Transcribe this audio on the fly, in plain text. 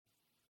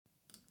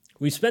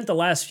We spent the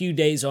last few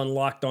days on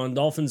Locked On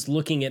Dolphins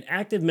looking at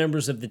active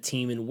members of the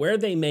team and where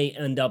they may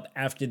end up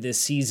after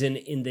this season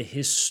in the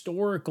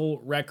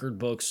historical record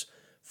books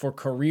for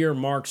career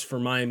marks for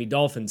Miami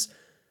Dolphins.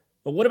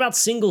 But what about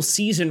single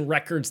season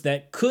records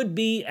that could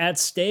be at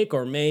stake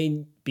or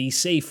may be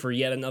safe for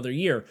yet another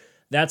year?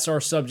 That's our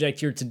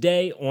subject here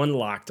today on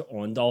Locked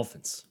On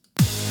Dolphins.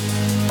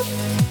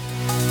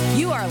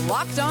 You are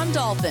Locked On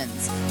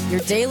Dolphins,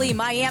 your daily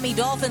Miami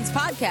Dolphins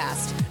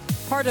podcast.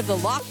 Part of the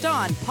Locked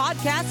On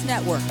Podcast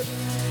Network,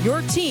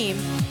 your team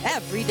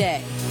every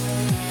day.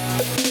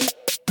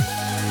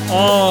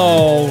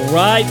 All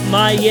right,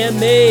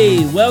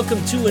 Miami.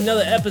 Welcome to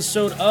another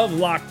episode of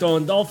Locked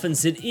On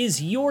Dolphins. It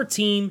is your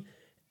team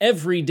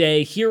every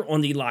day here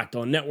on the Locked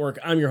On Network.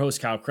 I'm your host,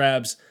 Kyle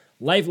Krabs,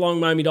 lifelong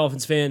Miami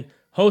Dolphins fan,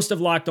 host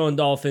of Locked On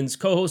Dolphins,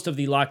 co-host of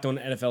the Locked On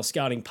NFL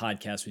Scouting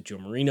podcast with Joe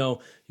Marino.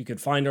 You can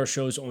find our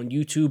shows on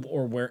YouTube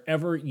or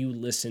wherever you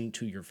listen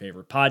to your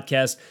favorite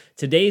podcast.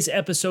 Today's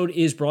episode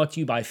is brought to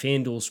you by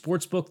FanDuel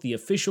Sportsbook, the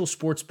official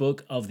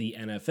sportsbook of the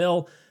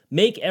NFL.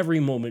 Make every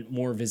moment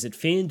more. Visit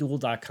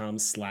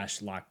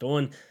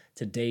FanDuel.com/LockedOn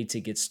today to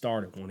get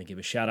started. I want to give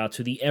a shout out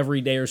to the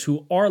everydayers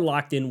who are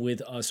locked in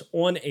with us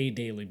on a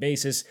daily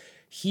basis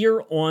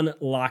here on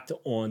Locked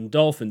On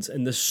Dolphins.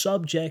 And the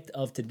subject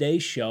of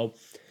today's show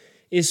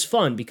is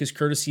fun because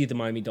courtesy of the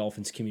Miami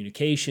Dolphins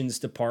communications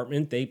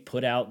department, they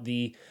put out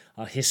the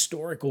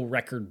historical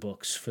record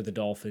books for the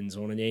Dolphins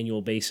on an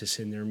annual basis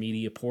in their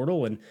media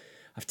portal, and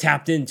I've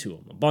tapped into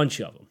them, a bunch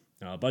of them,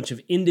 a bunch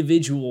of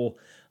individual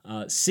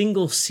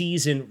single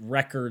season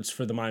records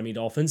for the Miami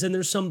Dolphins, and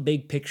there's some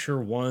big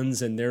picture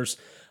ones, and there's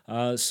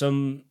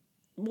some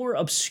more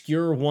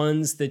obscure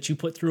ones that you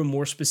put through a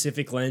more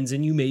specific lens,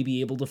 and you may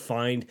be able to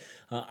find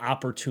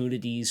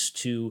opportunities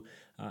to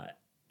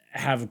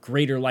have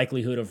greater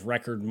likelihood of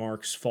record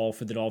marks fall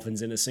for the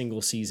Dolphins in a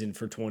single season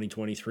for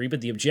 2023.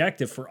 But the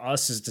objective for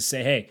us is to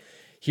say, hey,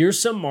 here's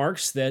some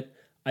marks that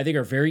I think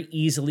are very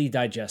easily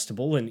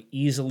digestible and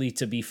easily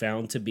to be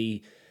found to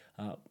be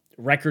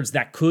records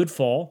that could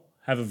fall,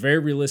 have a very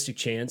realistic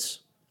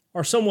chance,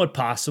 are somewhat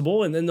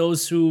possible, and then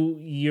those who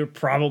you're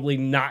probably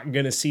not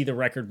going to see the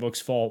record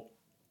books fall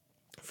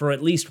for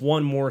at least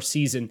one more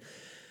season.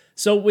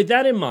 So with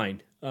that in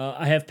mind,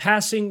 I have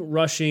passing,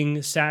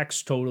 rushing,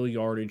 sacks, total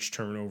yardage,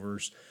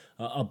 turnovers,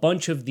 a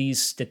bunch of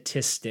these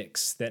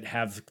statistics that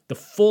have the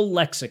full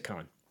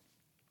lexicon.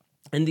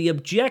 And the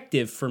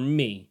objective for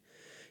me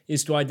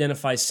is to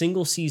identify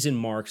single season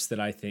marks that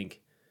I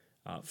think,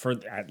 for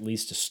at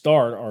least to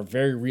start, are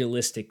very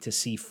realistic to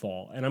see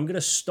fall. And I'm going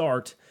to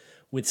start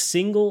with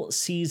single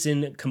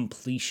season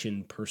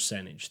completion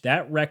percentage.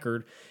 That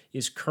record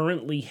is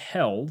currently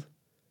held,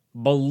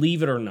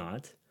 believe it or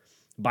not,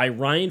 by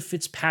Ryan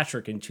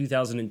Fitzpatrick in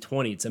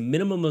 2020. It's a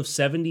minimum of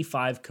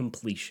 75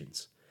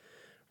 completions.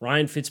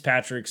 Ryan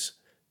Fitzpatrick's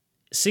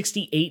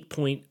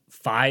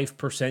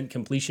 68.5%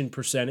 completion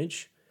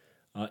percentage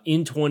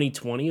in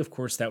 2020. Of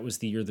course, that was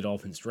the year the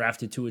Dolphins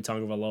drafted Tua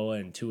Tagovailoa,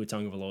 and Tua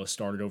Tagovailoa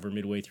started over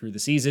midway through the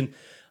season,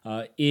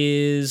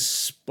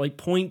 is like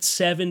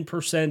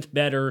 0.7%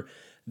 better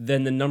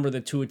than the number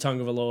that Tua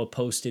Tagovailoa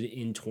posted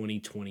in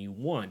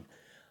 2021.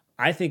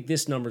 I think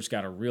this number's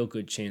got a real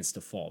good chance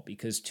to fall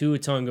because Tua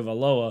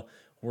Tagovailoa,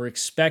 we're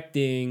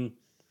expecting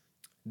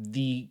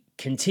the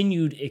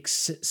continued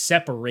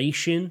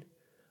separation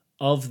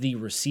of the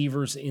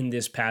receivers in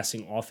this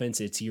passing offense.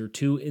 It's year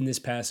 2 in this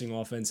passing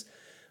offense.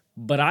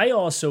 But I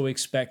also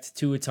expect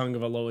Tua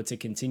Tagovailoa to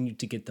continue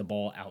to get the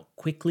ball out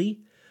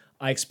quickly.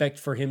 I expect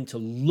for him to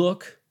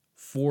look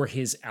for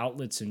his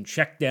outlets and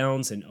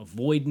checkdowns and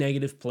avoid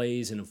negative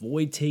plays and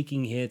avoid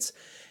taking hits.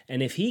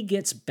 And if he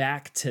gets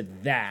back to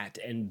that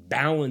and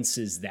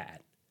balances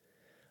that,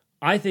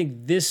 I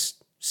think this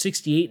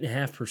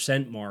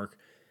 68.5% mark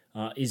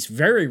is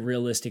very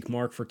realistic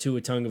mark for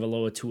Tua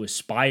Tagovailoa to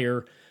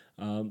aspire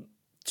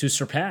to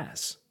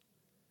surpass.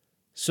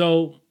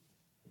 So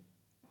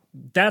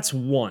that's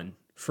one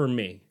for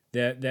me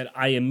that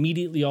I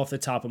immediately off the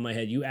top of my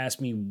head, you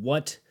asked me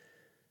what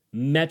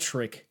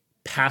metric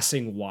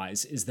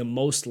passing-wise is the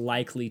most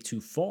likely to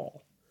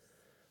fall.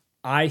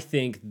 I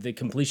think the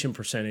completion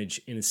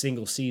percentage in a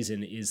single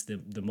season is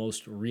the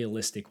most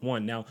realistic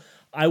one. Now,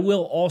 I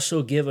will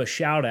also give a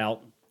shout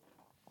out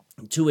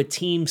to a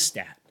team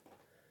stat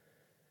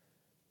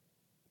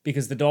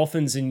because the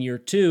Dolphins in year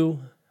 2,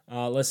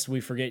 lest we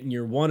forget in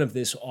year 1 of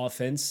this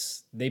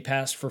offense, they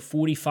passed for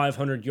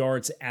 4,500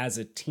 yards as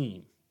a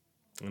team.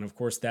 And of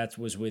course, that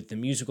was with the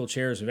musical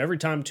chairs of every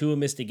time Tua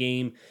missed a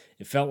game,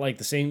 it felt like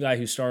the same guy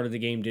who started the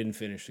game didn't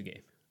finish the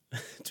game.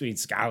 Between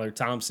Skylar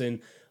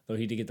Thompson, though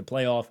he did get the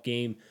playoff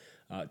game,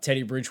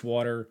 Teddy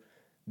Bridgewater,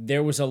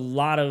 there was a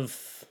lot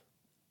of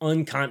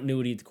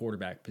uncontinuity at the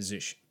quarterback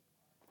position.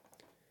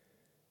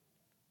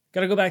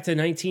 Got to go back to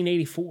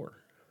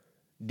 1984.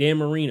 Dan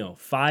Marino,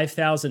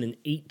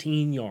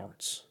 5,018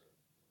 yards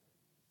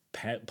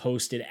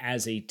posted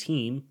as a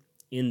team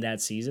in that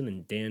season,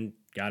 and Dan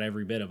got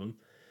every bit of them.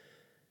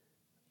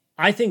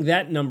 I think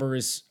that number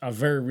is a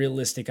very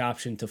realistic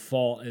option to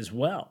fall as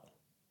well.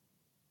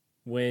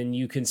 when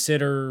you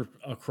consider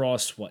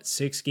across,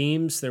 6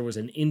 games, there was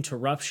an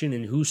interruption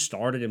in who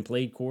started and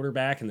played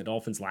quarterback, and the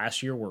Dolphins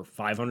last year were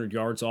 500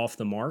 yards off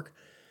the mark.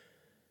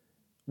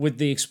 With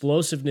the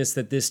explosiveness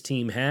that this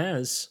team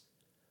has,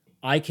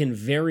 I can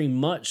very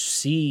much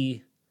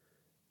see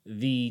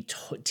the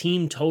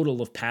team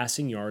total of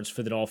passing yards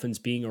for the Dolphins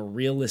being a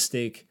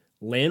realistic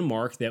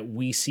landmark that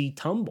we see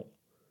tumble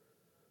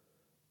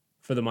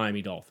for the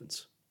Miami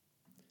Dolphins.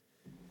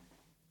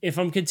 If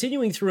I'm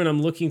continuing through and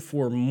I'm looking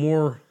for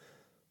more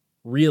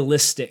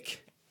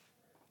realistic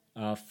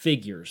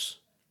figures,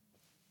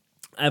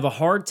 I have a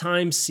hard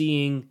time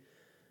seeing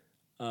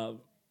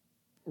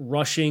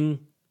rushing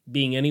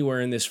being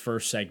anywhere in this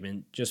first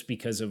segment just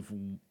because of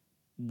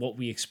what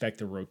we expect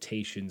the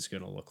rotation's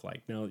going to look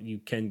like. Now, you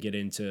can get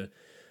into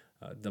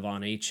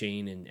Devon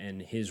A-Chain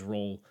and his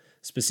role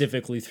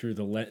specifically through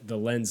the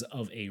lens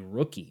of a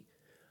rookie.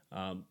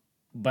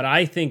 But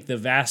I think the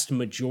vast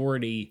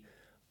majority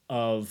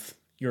of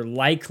your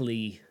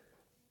likely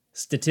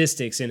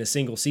statistics in a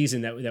single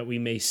season that we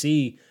may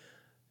see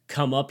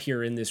come up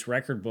here in this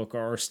record book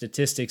are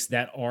statistics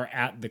that are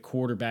at the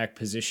quarterback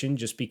position,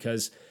 just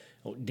because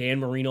Dan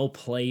Marino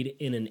played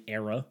in an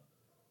era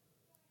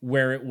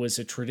where it was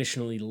a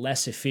traditionally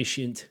less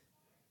efficient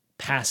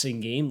passing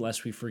game.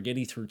 Lest we forget,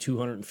 he threw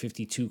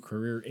 252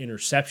 career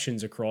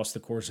interceptions across the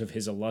course of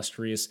his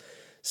illustrious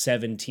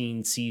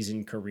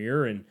 17-season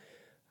career. And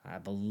I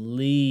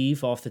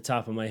believe, off the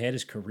top of my head,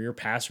 his career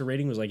passer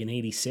rating was like an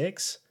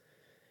 86.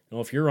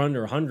 If you're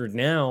under 100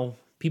 now,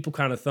 people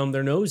kind of thumb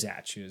their nose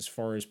at you as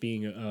far as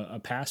being a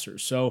passer.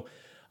 So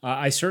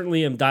I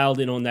certainly am dialed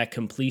in on that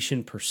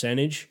completion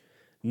percentage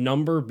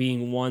number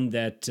being one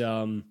that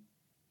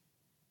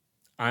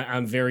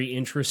I'm very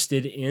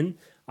interested in.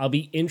 I'll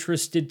be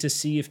interested to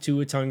see if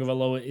Tua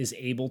Tagovailoa is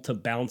able to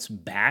bounce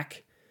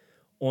back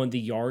on the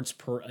yards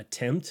per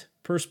attempt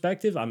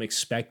perspective. I'm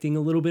expecting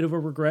a little bit of a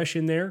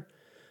regression there.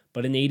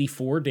 But in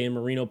 84, Dan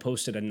Marino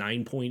posted a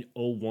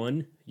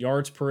 9.01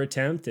 yards per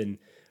attempt, and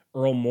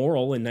Earl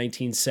Morrall in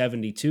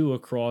 1972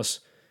 across,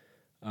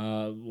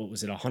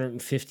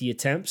 150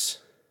 attempts,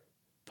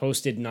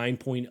 posted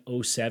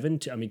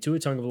 9.07. I mean, Tua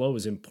Tagovailoa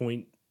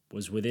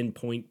was within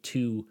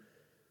 0.2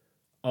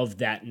 of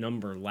that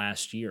number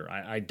last year.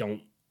 I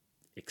don't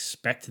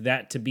expect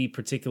that to be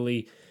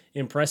particularly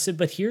impressive,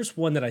 but here's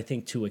one that I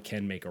think Tua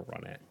can make a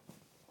run at.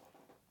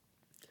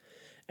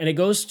 And it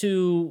goes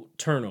to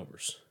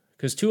turnovers,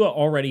 because Tua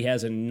already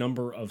has a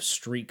number of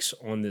streaks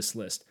on this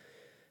list.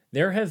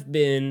 There have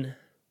been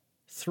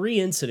 3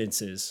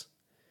 incidences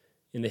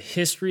in the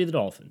history of the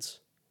Dolphins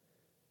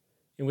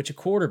in which a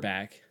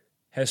quarterback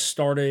has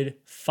started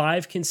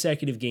 5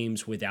 consecutive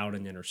games without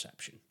an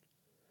interception.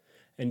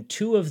 And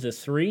 2 of the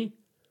 3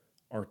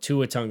 are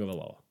Tua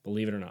Tagovailoa,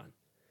 believe it or not.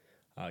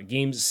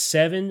 Games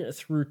 7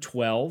 through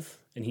 12,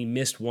 and he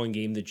missed 1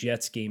 game, the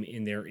Jets game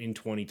in there in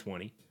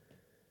 2020.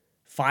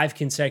 5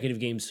 consecutive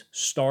games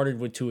started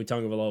with Tua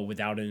Tagovailoa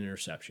without an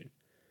interception.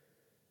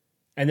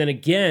 And then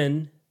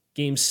again,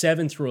 games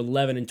 7 through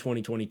 11 in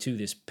 2022,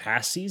 this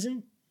past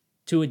season,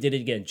 Tua did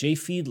it again. Jay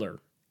Fiedler,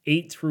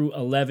 8 through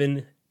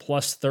 11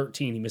 plus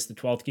 13. He missed the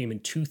 12th game in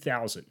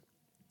 2000. It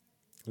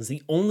was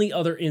the only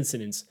other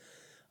incidence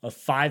of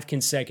 5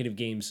 consecutive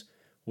games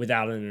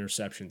without an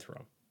interception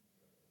throw.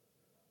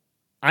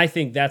 I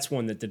think that's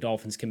one that the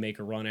Dolphins can make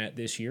a run at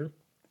this year.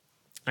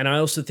 And I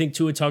also think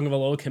Tua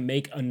Tagovailoa can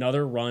make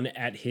another run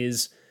at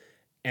his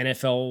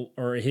NFL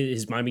or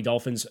his Miami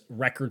Dolphins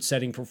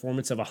record-setting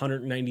performance of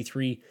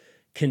 193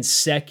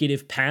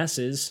 consecutive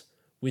passes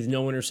with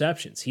no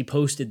interceptions. He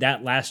posted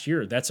that last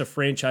year. That's a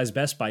franchise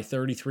best by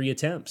 33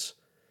 attempts.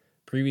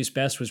 Previous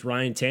best was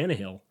Ryan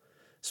Tannehill,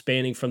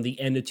 spanning from the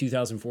end of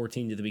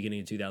 2014 to the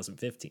beginning of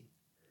 2015.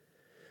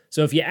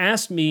 So if you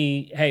ask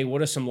me, hey,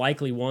 what are some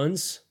likely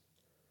ones?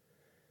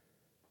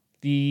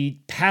 The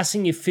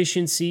passing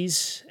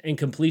efficiencies and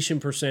completion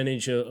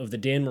percentage of the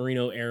Dan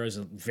Marino era is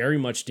very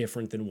much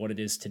different than what it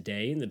is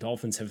today, and the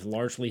Dolphins have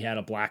largely had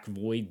a black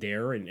void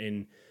there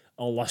and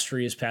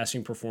illustrious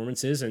passing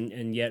performances,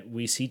 and yet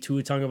we see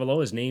Tua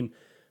Tagovailoa's name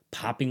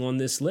popping on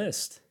this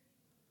list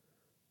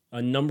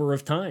a number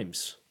of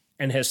times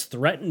and has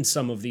threatened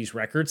some of these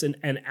records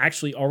and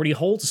actually already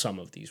holds some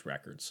of these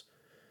records.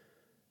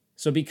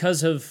 So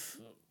because of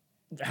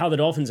how the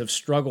Dolphins have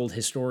struggled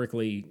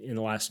historically in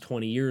the last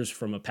 20 years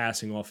from a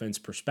passing offense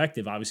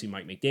perspective, obviously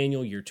Mike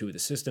McDaniel, year 2 of the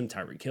system,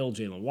 Tyreek Hill,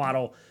 Jalen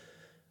Waddle,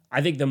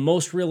 I think the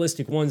most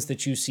realistic ones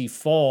that you see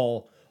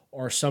fall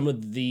are some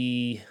of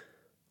the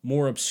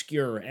more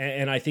obscure,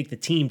 and I think the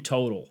team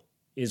total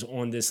is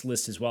on this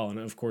list as well. And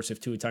of course,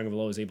 if Tua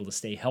Tagovailoa is able to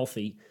stay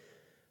healthy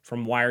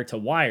from wire to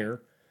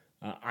wire,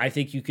 I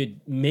think you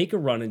could make a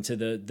run into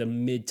the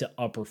mid to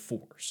upper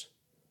 4s.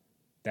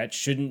 That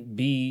shouldn't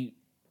be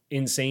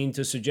insane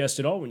to suggest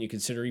at all when you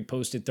consider he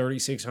posted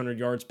 3,600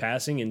 yards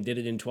passing and did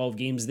it in 12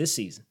 games this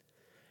season.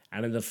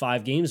 Out of the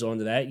 5 games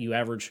onto that, you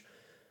average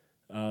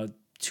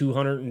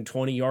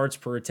 220 yards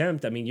per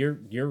attempt. I mean,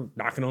 you're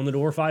knocking on the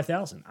door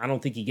 5,000. I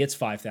don't think he gets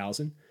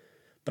 5,000,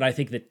 but I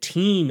think the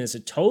team as a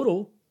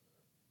total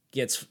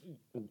gets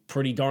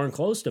pretty darn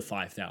close to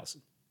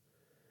 5,000.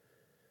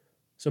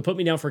 So put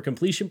me down for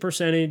completion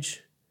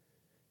percentage,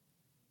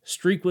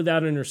 streak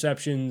without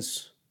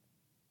interceptions,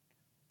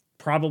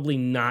 probably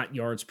not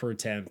yards per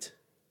attempt.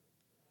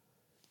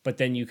 But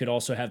then you could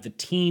also have the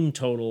team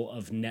total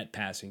of net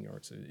passing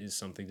yards is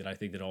something that I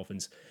think the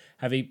Dolphins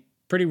have a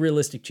pretty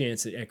realistic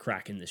chance at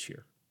cracking this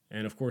year.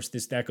 And of course,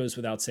 that goes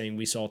without saying.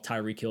 We saw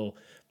Tyreek Hill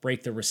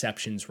break the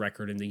receptions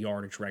record and the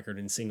yardage record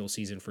in single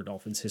season for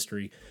Dolphins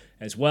history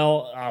as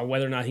well.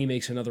 Whether or not he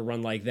makes another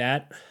run like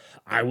that,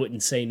 I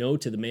wouldn't say no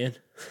to the man.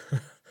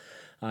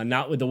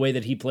 Not with the way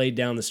that he played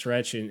down the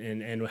stretch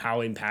and how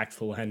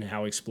impactful and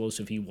how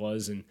explosive he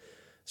was, and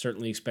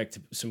certainly expect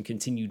some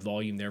continued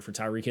volume there for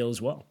Tyreek Hill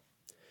as well.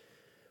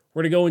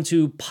 We're going to go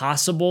into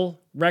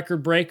possible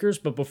record breakers,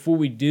 but before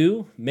we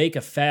do, make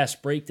a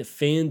fast break to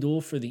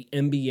FanDuel for the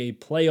NBA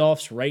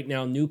playoffs. Right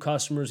now, new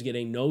customers get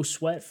a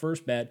no-sweat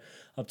first bet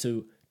up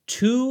to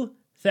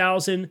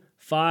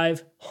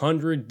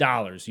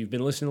 $2,500. You've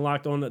been listening to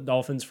Locked On the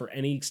Dolphins for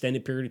any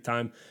extended period of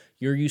time.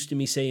 You're used to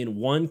me saying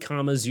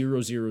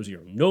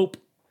 1,000. Nope.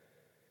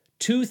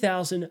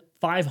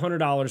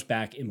 $2,500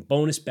 back in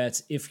bonus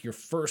bets if your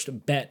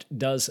first bet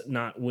does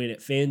not win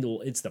at FanDuel.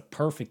 It's the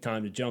perfect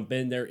time to jump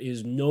in. There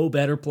is no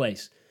better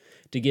place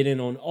to get in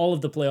on all of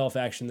the playoff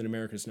action than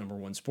America's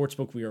 #1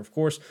 sportsbook. We are, of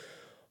course,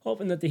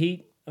 hoping that the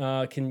Heat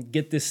can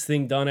get this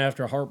thing done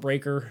after a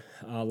heartbreaker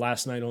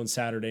last night on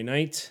Saturday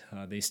night.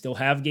 They still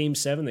have Game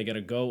 7. They got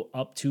to go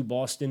up to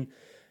Boston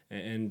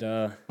and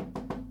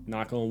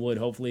knock on wood,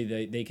 hopefully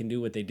they can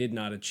do what they did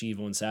not achieve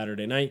on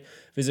Saturday night.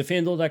 Visit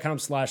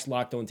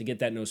FanDuel.com/LockedOn to get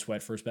that no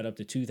sweat first bet up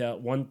to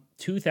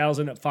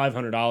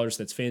 $2,500.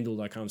 That's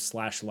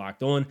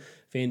FanDuel.com/LockedOn.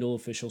 FanDuel,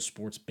 official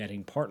sports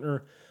betting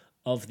partner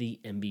of the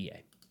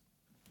NBA.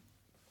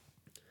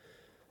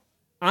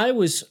 I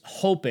was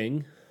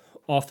hoping,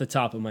 off the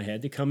top of my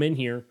head, to come in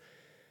here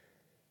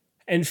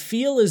and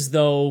feel as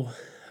though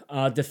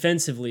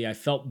defensively I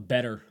felt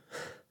better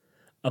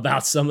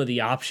about some of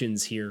the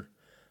options here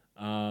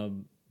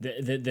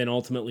than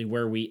ultimately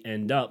where we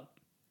end up,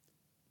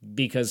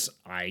 because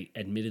I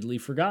admittedly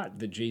forgot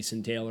that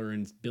Jason Taylor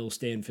and Bill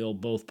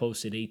Stanfield both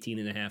posted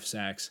 18.5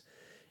 sacks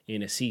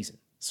in a season.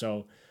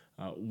 So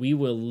we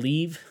will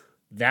leave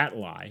that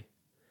lie,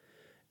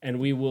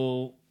 and we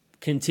will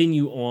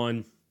continue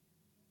on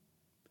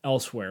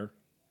elsewhere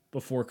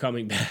before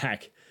coming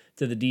back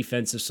to the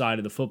defensive side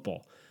of the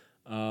football.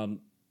 I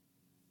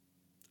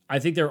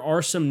think there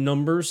are some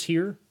numbers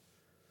here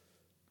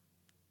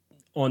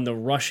on the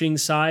rushing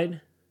side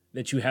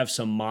that you have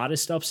some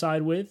modest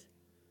upside with.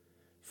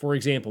 For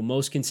example,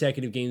 most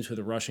consecutive games with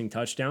a rushing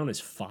touchdown is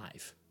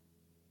 5.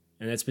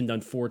 And that's been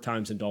done 4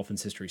 times in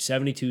Dolphins history.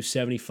 72,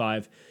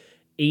 75,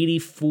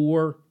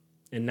 84,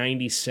 and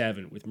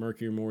 97 with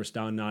Mercury Morris,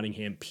 Don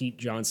Nottingham, Pete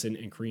Johnson,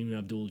 and Kareem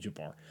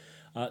Abdul-Jabbar.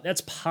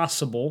 That's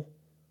possible.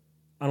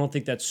 I don't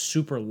think that's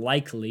super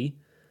likely,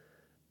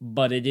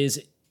 but it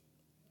is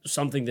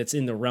something that's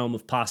in the realm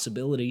of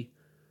possibility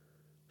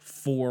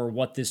for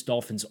what this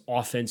Dolphins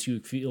offense you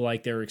feel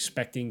like they're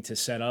expecting to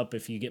set up.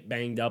 If you get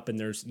banged up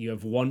and you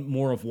have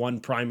more of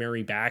one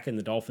primary back and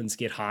the Dolphins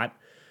get hot,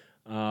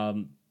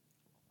 I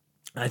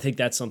think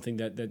that's something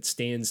that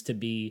stands to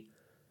be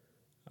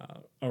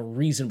a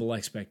reasonable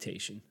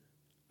expectation.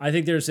 I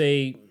think there's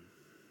a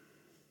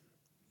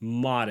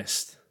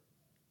modest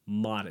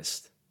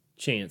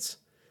chance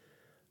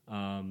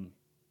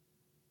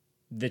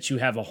that you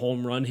have a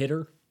home run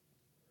hitter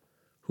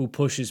who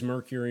pushes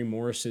Mercury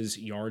Morris's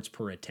yards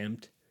per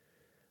attempt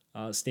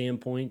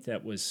standpoint.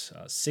 That was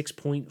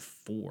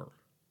 6.4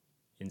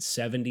 in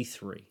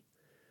 73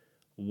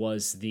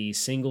 was the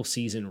single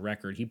season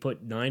record. He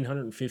put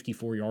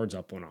 954 yards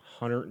up on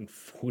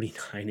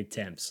 149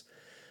 attempts.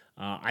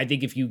 I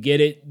think if you get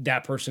it,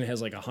 that person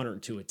has like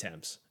 102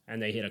 attempts,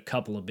 and they hit a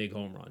couple of big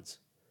home runs.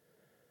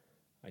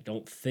 I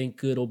don't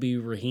think it'll be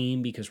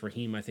Raheem, because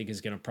Raheem, I think,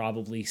 is going to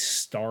probably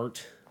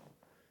start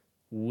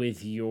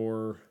with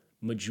your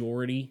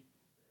majority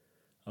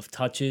of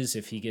touches.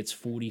 If he gets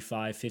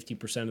 45,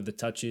 50% of the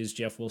touches,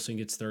 Jeff Wilson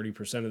gets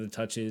 30% of the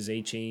touches,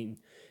 A-Chain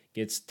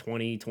gets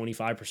 20,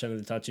 25% of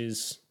the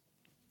touches.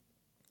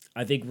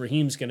 I think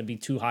Raheem's going to be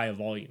too high a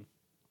volume.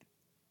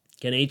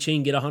 Can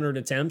A-Chain get 100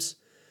 attempts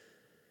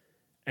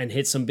and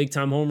hit some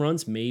big-time home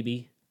runs?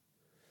 Maybe.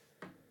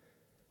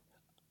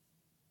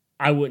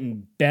 I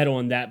wouldn't bet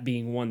on that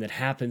being one that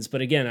happens, but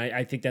again,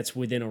 I think that's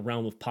within a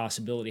realm of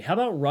possibility. How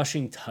about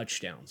rushing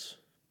touchdowns?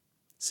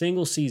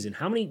 Single season,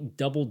 how many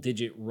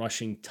double-digit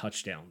rushing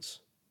touchdowns?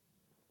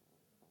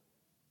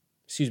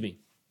 Excuse me.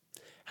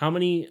 How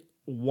many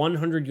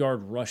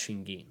 100-yard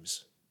rushing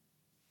games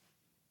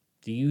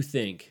do you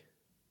think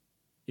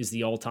is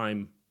the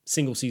all-time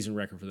single-season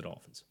record for the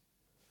Dolphins?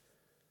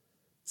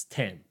 It's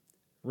 10.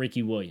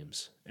 Ricky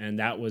Williams. And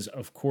that was,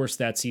 of course,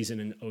 that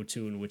season in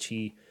 2002 in which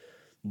he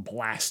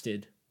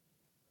blasted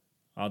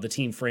the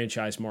team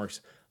franchise marks.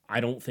 I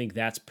don't think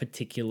that's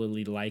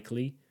particularly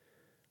likely.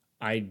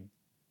 I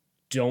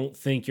don't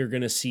think you're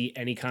going to see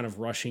any kind of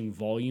rushing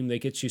volume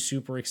that gets you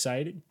super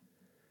excited.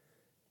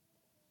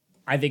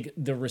 I think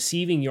the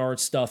receiving yard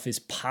stuff is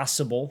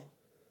possible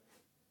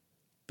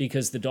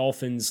because the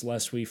Dolphins,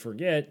 lest we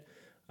forget,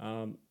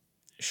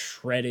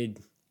 shredded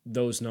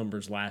those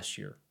numbers last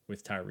year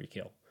with Tyreek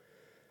Hill.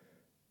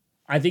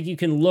 I think you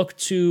can look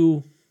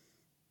to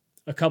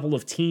a couple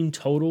of team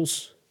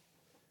totals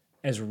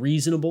as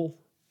reasonable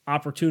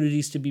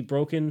opportunities to be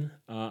broken.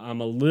 I'm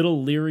a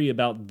little leery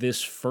about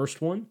this first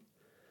one,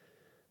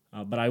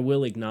 but I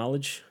will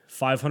acknowledge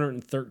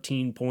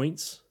 513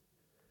 points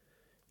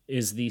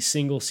is the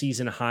single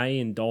season high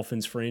in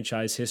Dolphins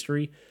franchise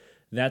history.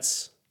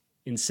 That's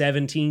in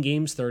 17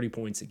 games, 30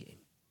 points a game.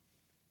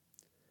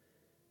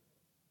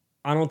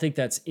 I don't think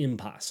that's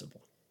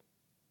impossible.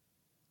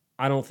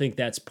 I don't think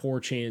that's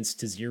poor chance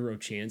to zero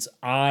chance.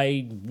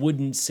 I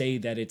wouldn't say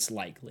that it's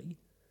likely.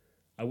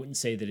 I wouldn't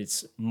say that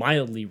it's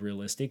mildly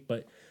realistic,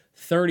 but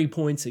 30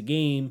 points a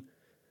game,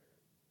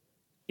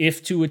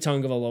 if Tua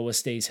Tagovailoa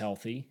stays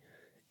healthy,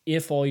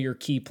 if all your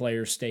key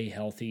players stay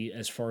healthy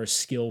as far as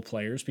skill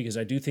players, because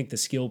I do think the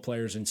skill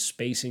players and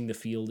spacing the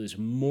field is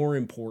more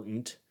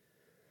important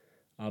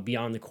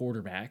beyond the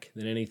quarterback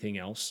than anything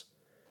else.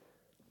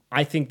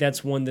 I think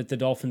that's one that the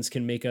Dolphins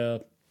can make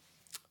a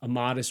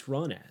modest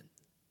run at.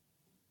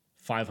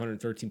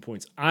 513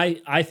 points.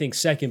 I think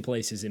second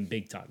place is in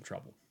big time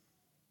trouble.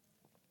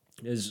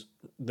 As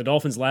the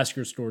Dolphins last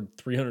year scored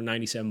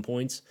 397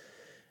 points,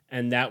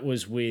 and that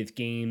was with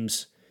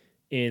games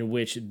in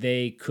which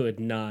they could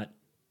not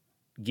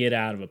get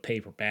out of a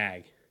paper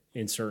bag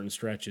in certain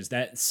stretches.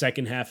 That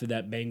second half of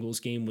that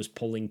Bengals game was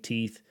pulling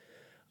teeth.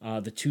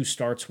 The two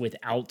starts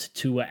without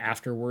Tua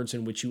afterwards,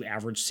 in which you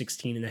averaged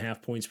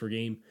 16.5 points per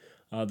game.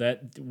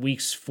 That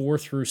weeks 4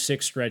 through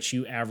 6 stretch,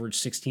 you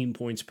averaged 16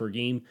 points per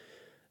game.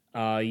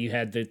 You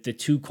had the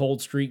two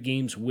cold streak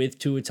games with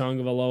Tua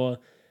Tagovailoa,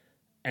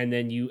 and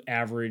then you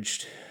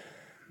averaged,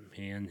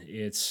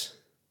 it's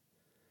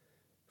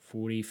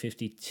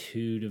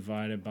 52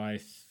 divided by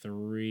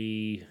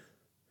 3,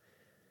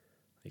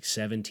 like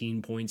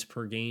 17 points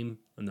per game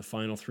in the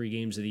final 3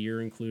 games of the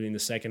year, including the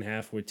second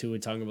half where Tua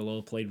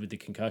Tagovailoa played with the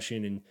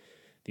concussion, and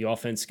the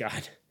offense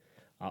got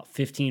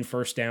 15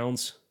 first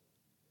downs,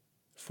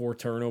 4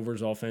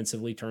 turnovers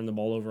offensively, turned the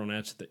ball over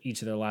on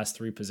each of their last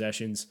 3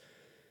 possessions.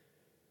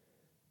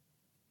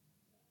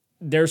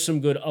 There's some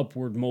good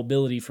upward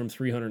mobility from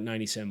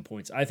 397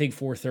 points. I think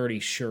 430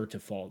 is sure to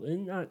fall.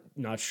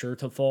 Not sure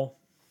to fall.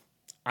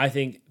 I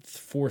think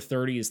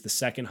 430 is the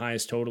second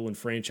highest total in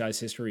franchise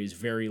history, is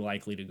very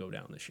likely to go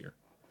down this year.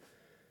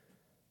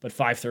 But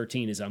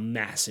 513 is a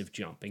massive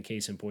jump. In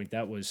case in point,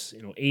 that was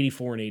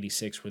 84 and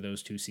 86 were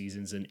those 2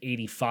 seasons, and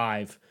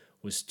 85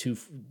 was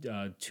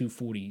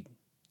 240,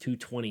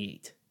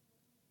 228.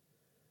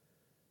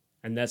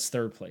 And that's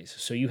third place.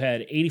 So you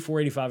had 84,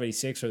 85,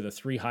 86 are the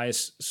 3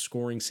 highest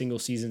scoring single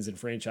seasons in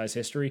franchise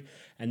history.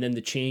 And then the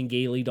Chan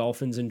Gailey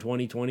Dolphins in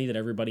 2020 that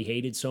everybody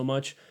hated so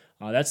much.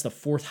 That's the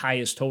 4th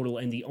highest total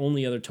and the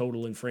only other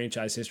total in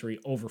franchise history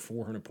over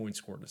 400 points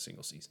scored in a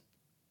single season.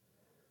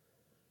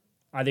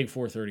 I think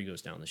 430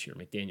 goes down this year.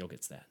 McDaniel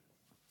gets that.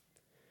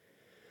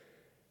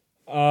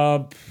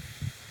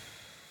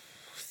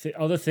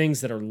 Other things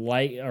that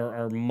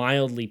are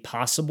mildly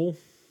possible.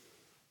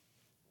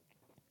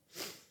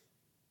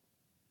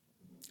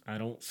 I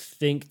don't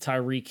think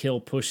Tyreek Hill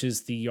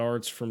pushes the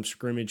yards from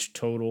scrimmage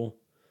total.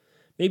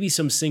 Maybe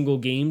some single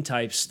game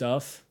type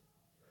stuff.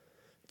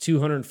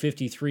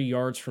 253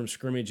 yards from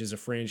scrimmage is a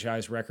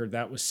franchise record.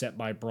 That was set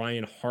by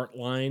Brian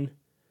Hartline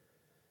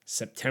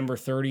September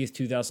 30th,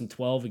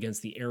 2012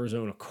 against the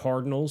Arizona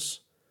Cardinals.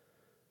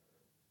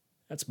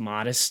 That's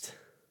modest.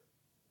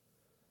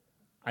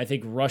 I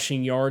think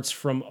rushing yards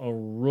from a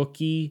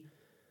rookie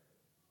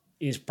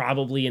is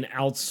probably an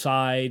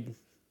outside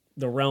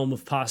the realm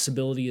of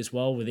possibility as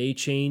well with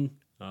A-Chain.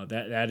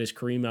 That is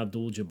Kareem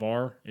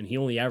Abdul-Jabbar, and he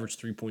only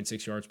averaged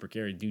 3.6 yards per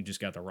carry. Dude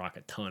just got the rock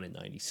a ton in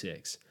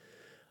 96.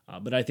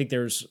 But I think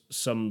there's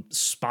some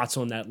spots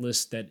on that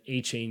list that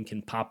A-Chain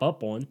can pop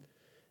up on.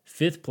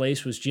 5th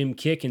place was Jim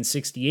Kick in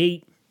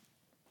 68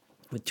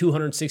 with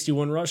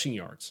 261 rushing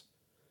yards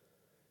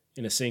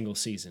in a single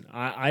season.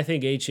 I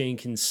think A-Chain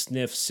can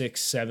sniff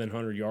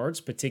 600-700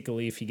 yards,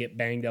 particularly if you get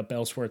banged up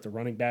elsewhere at the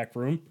running back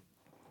room.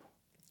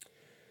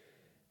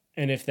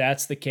 And if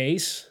that's the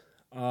case,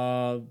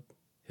 he'll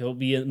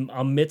be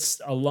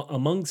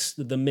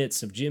amongst the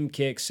midst of Jim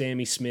Kick,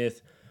 Sammy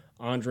Smith,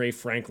 Andre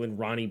Franklin,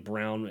 Ronnie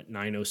Brown at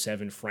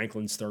 907.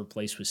 Franklin's 3rd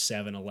place was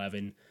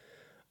 711.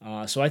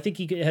 So I think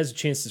he has a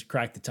chance to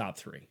crack the top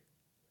 3.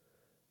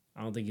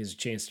 I don't think he has a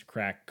chance to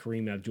crack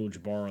Kareem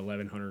Abdul-Jabbar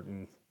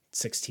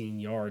 1,116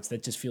 yards.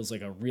 That just feels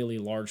like a really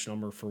large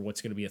number for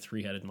what's going to be a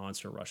 3-headed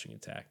monster rushing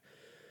attack.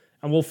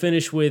 And we'll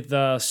finish with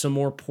some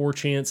more poor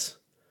chance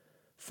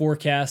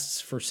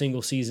forecasts for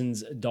single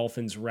seasons,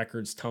 Dolphins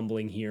records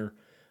tumbling here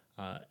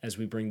as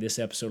we bring this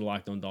episode of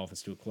Locked On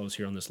Dolphins to a close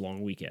here on this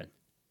long weekend.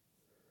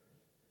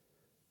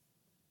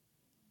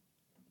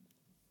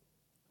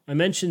 I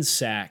mentioned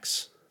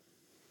sacks.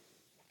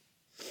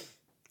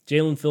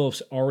 Jalen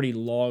Phillips already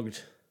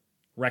logged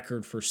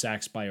record for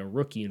sacks by a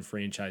rookie in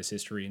franchise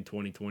history in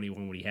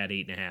 2021 when he had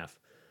 8.5.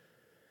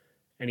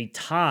 And he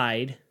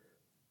tied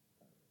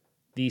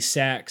the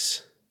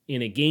sacks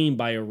in a game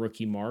by a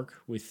rookie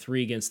mark with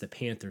 3 against the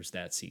Panthers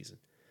that season.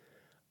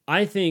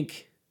 I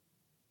think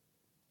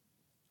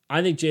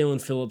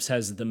Jalen Phillips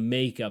has the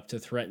makeup to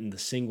threaten the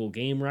single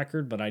game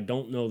record, but I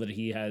don't know that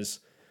he has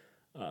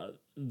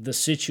the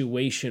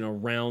situation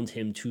around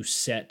him to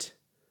set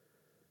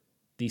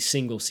the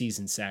single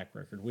season sack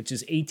record, which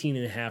is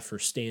 18.5 for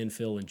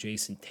Stanfill and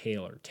Jason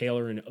Taylor.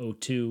 Taylor in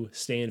 02,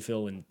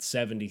 Stanfill in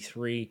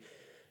 73,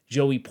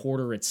 Joey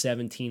Porter at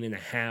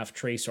 17.5,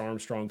 Trace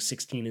Armstrong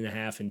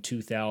 16.5 in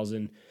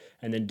 2000,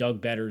 and then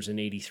Doug Betters in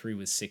 83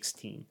 with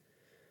 16.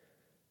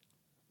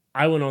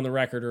 I went on the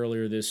record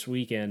earlier this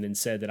weekend and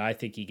said that I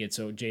think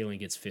Jalen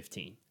gets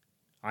 15.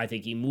 I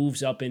think he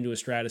moves up into a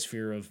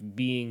stratosphere of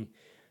being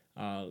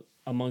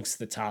amongst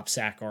the top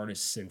sack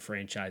artists in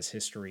franchise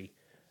history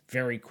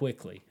very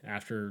quickly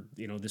after,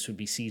 this would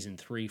be season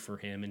 3 for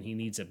him, and he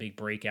needs a big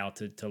breakout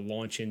to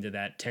launch into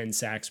that 10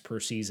 sacks per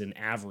season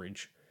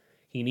average.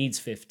 He needs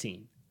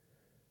 15.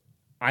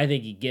 I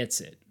think he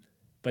gets it,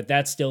 but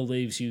that still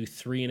leaves you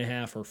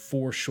 3.5 or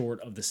 4 short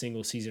of the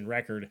single season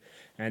record,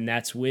 and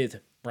that's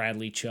with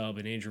Bradley Chubb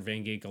and Andrew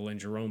Van Ginkel and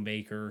Jerome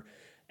Baker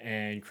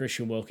and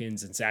Christian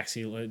Wilkins and Zach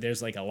Sealer.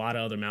 There's like a lot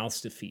of other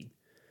mouths to feed.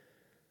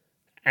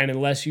 And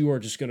unless you are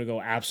just going to go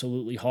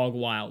absolutely hog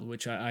wild,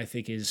 which I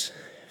think is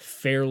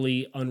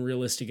fairly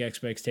unrealistic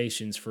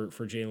expectations for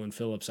Jalen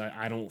Phillips,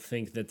 I don't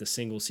think that the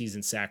single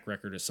season sack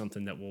record is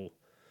something that we'll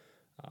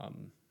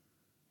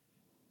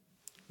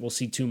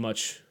see too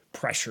much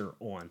pressure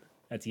on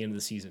at the end of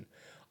the season.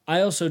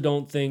 I also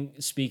don't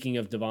think, speaking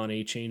of Devon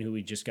Achane, who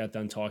we just got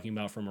done talking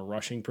about from a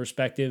rushing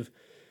perspective,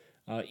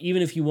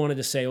 even if you wanted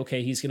to say,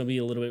 okay, he's going to be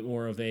a little bit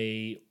more of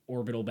a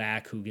orbital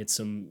back who gets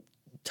some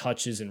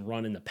touches and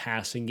run in the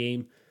passing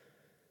game,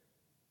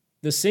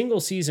 the single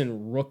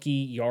season rookie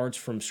yards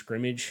from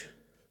scrimmage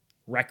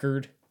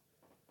record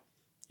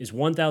is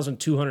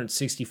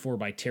 1,264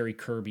 by Terry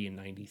Kirby in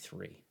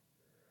 93.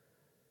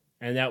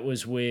 And that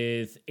was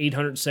with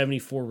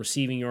 874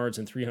 receiving yards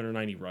and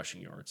 390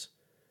 rushing yards.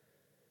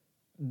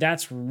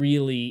 That's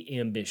really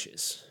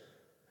ambitious.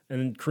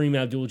 And Kareem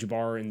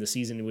Abdul-Jabbar, in the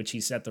season in which he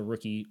set the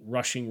rookie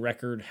rushing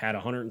record, had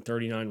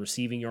 139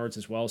 receiving yards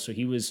as well. So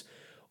he was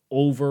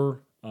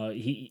over,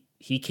 he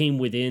came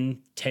within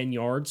 10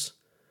 yards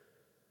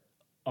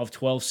of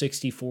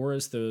 1264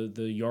 as the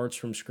yards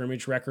from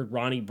scrimmage record.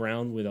 Ronnie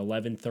Brown with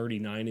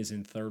 1139 is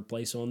in third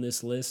place on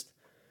this list.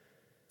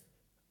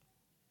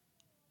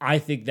 I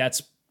think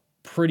that's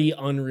pretty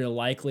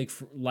likely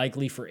for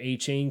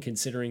Achane,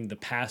 considering the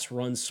pass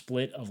run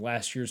split of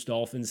last year's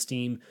Dolphins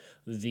team,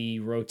 the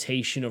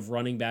rotation of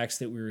running backs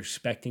that we were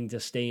expecting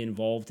to stay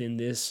involved in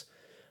this.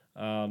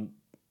 And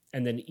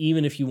then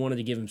even if you wanted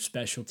to give him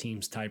special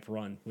teams type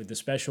run, with the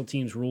special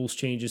teams rules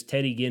changes,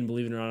 Teddy Ginn,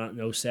 believe it or not,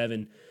 in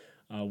 07,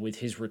 with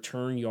his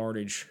return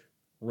yardage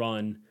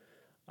run,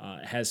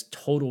 has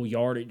total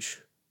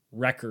yardage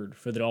record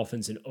for the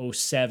Dolphins in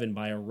 07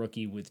 by a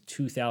rookie with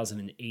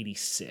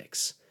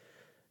 2,086.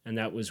 And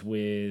that was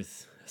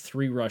with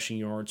 3 rushing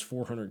yards,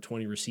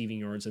 420 receiving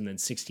yards, and then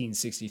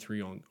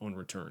 1,663 on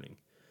returning.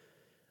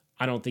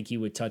 I don't think he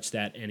would touch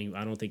that. I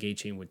don't think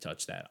Achane would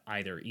touch that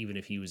either, even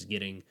if he was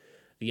getting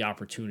the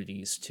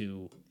opportunities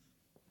to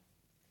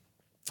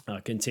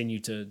continue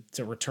to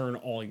return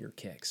all your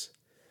kicks.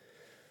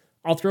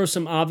 I'll throw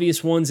some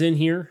obvious ones in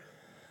here.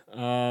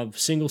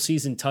 Single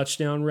season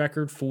touchdown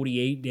record,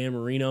 48, Dan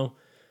Marino.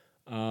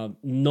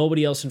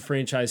 Nobody else in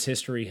franchise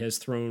history has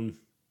thrown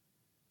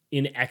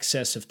in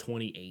excess of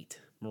 28.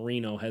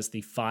 Marino has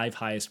the 5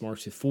 highest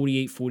marks with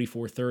 48,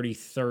 44, 30,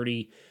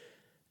 30,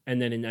 and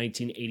then in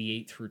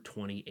 1988 through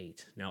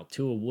 28. Now,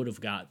 Tua would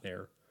have got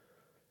there,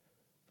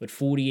 but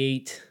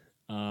 48,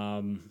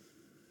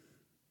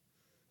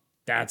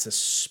 that's a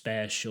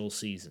special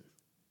season.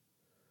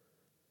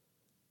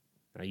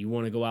 Now, you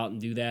want to go out and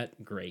do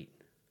that? Great.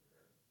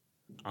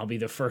 I'll be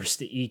the first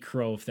to eat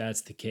crow if that's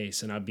the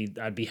case, and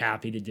I'd be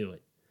happy to do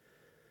it.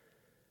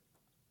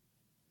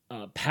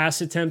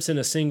 Pass attempts in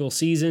a single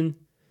season,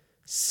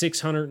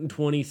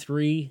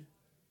 623.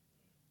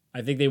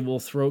 I think they will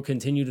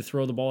continue to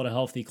throw the ball at a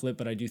healthy clip,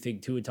 but I do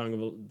think Tua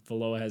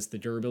Tagovailoa has the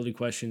durability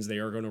questions. They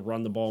are going to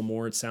run the ball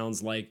more. It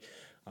sounds like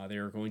they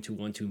are going to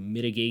want to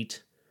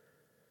mitigate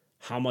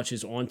how much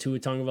is on Tua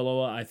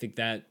Tagovailoa. I think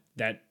that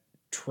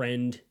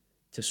trend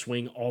to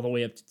swing all the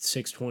way up to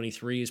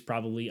 623 is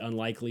probably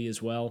unlikely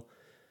as well.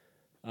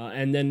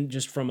 And then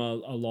just from a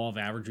law of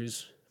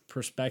averages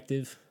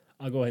perspective,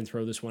 I'll go ahead and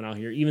throw this one out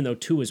here. Even though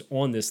Tua is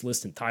on this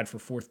list and tied for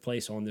 4th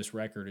place on this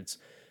record, it's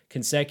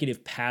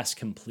consecutive pass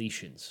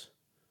completions.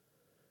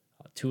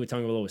 Tua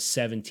Tagovailoa was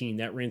 17.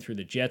 That ran through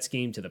the Jets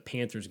game to the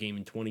Panthers game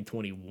in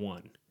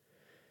 2021.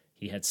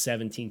 He had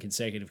 17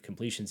 consecutive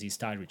completions. He's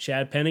tied with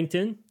Chad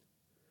Pennington,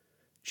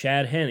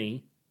 Chad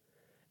Henne,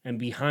 and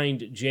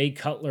behind Jay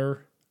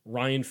Cutler,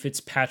 Ryan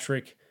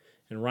Fitzpatrick,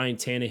 and Ryan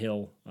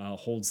Tannehill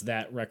holds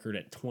that record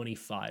at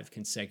 25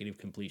 consecutive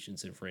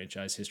completions in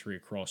franchise history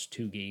across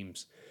 2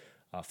 games.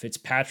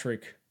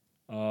 Fitzpatrick,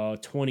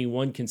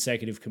 21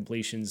 consecutive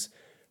completions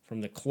from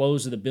the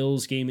close of the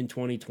Bills game in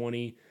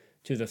 2020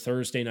 to the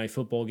Thursday night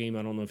football game.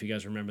 I don't know if you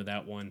guys remember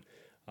that one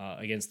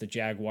against the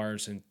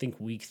Jaguars in, I think,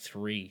 week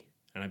 3.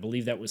 And I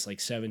believe that was like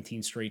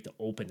 17 straight to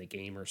open the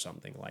game or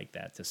something like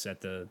that to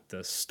set the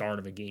start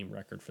of a game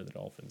record for the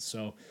Dolphins.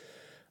 So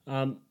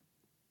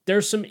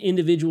there's some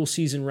individual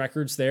season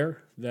records there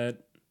that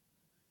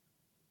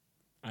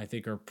I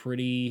think are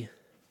pretty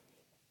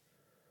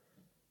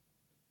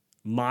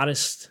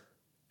modest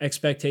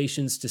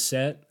expectations to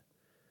set,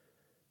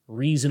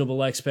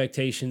 reasonable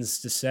expectations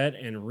to set,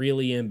 and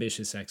really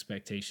ambitious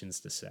expectations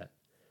to set.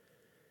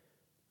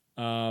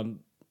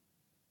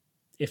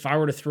 If I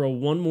were to throw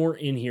one more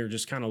in here,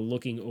 just kind of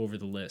looking over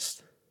the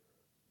list,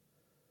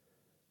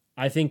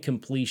 I think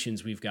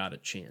completions we've got a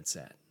chance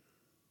at.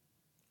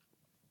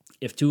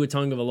 If Tua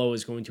Tagovailoa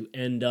is going to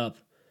end up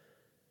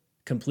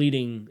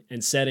completing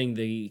and setting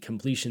the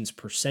completion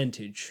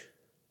percentage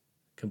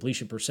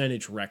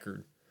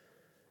record,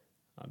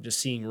 I'm just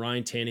seeing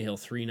Ryan Tannehill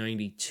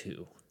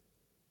 392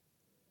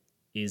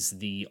 is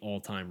the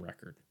all-time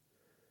record.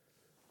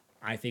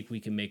 I think we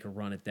can make a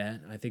run at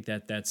that. I think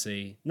that's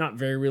a not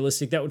very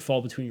realistic. That would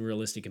fall between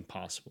realistic and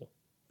possible.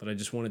 But I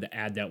just wanted to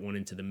add that one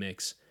into the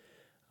mix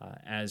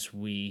as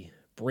we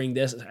bring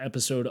this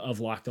episode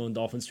of Locked On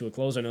Dolphins to a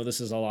close. I know this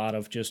is a lot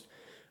of just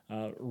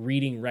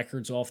reading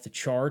records off the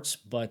charts,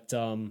 but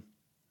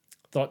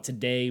thought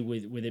today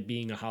with it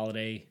being a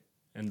holiday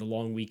and the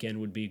long weekend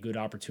would be a good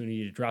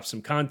opportunity to drop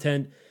some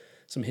content,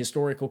 some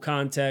historical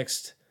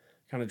context,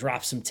 kind of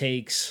drop some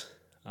takes.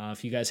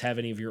 If you guys have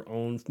any of your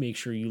own, make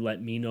sure you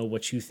let me know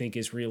what you think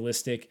is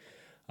realistic,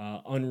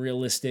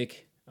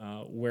 unrealistic,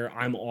 where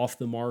I'm off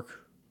the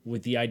mark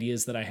with the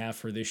ideas that I have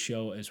for this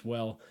show as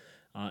well.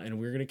 And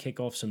we're going to kick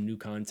off some new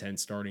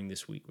content starting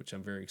this week, which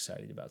I'm very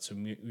excited about. So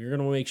we're going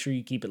to make sure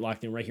you keep it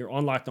locked in right here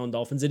on Locked On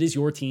Dolphins. It is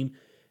your team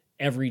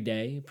every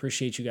day.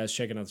 Appreciate you guys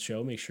checking out the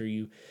show. Make sure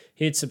you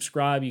hit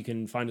subscribe. You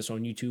can find us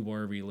on YouTube,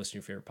 wherever you listen to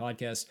your favorite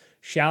podcasts.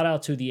 Shout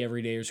out to the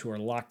everydayers who are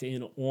locked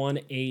in on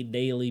a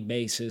daily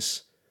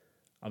basis.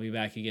 I'll be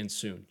back again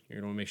soon. You're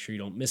going to make sure you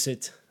don't miss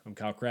it. I'm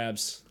Kyle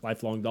Krabs,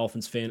 lifelong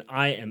Dolphins fan.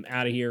 I am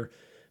out of here.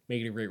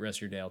 Make it a great rest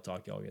of your day. I'll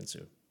talk to y'all again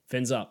soon.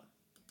 Fins up.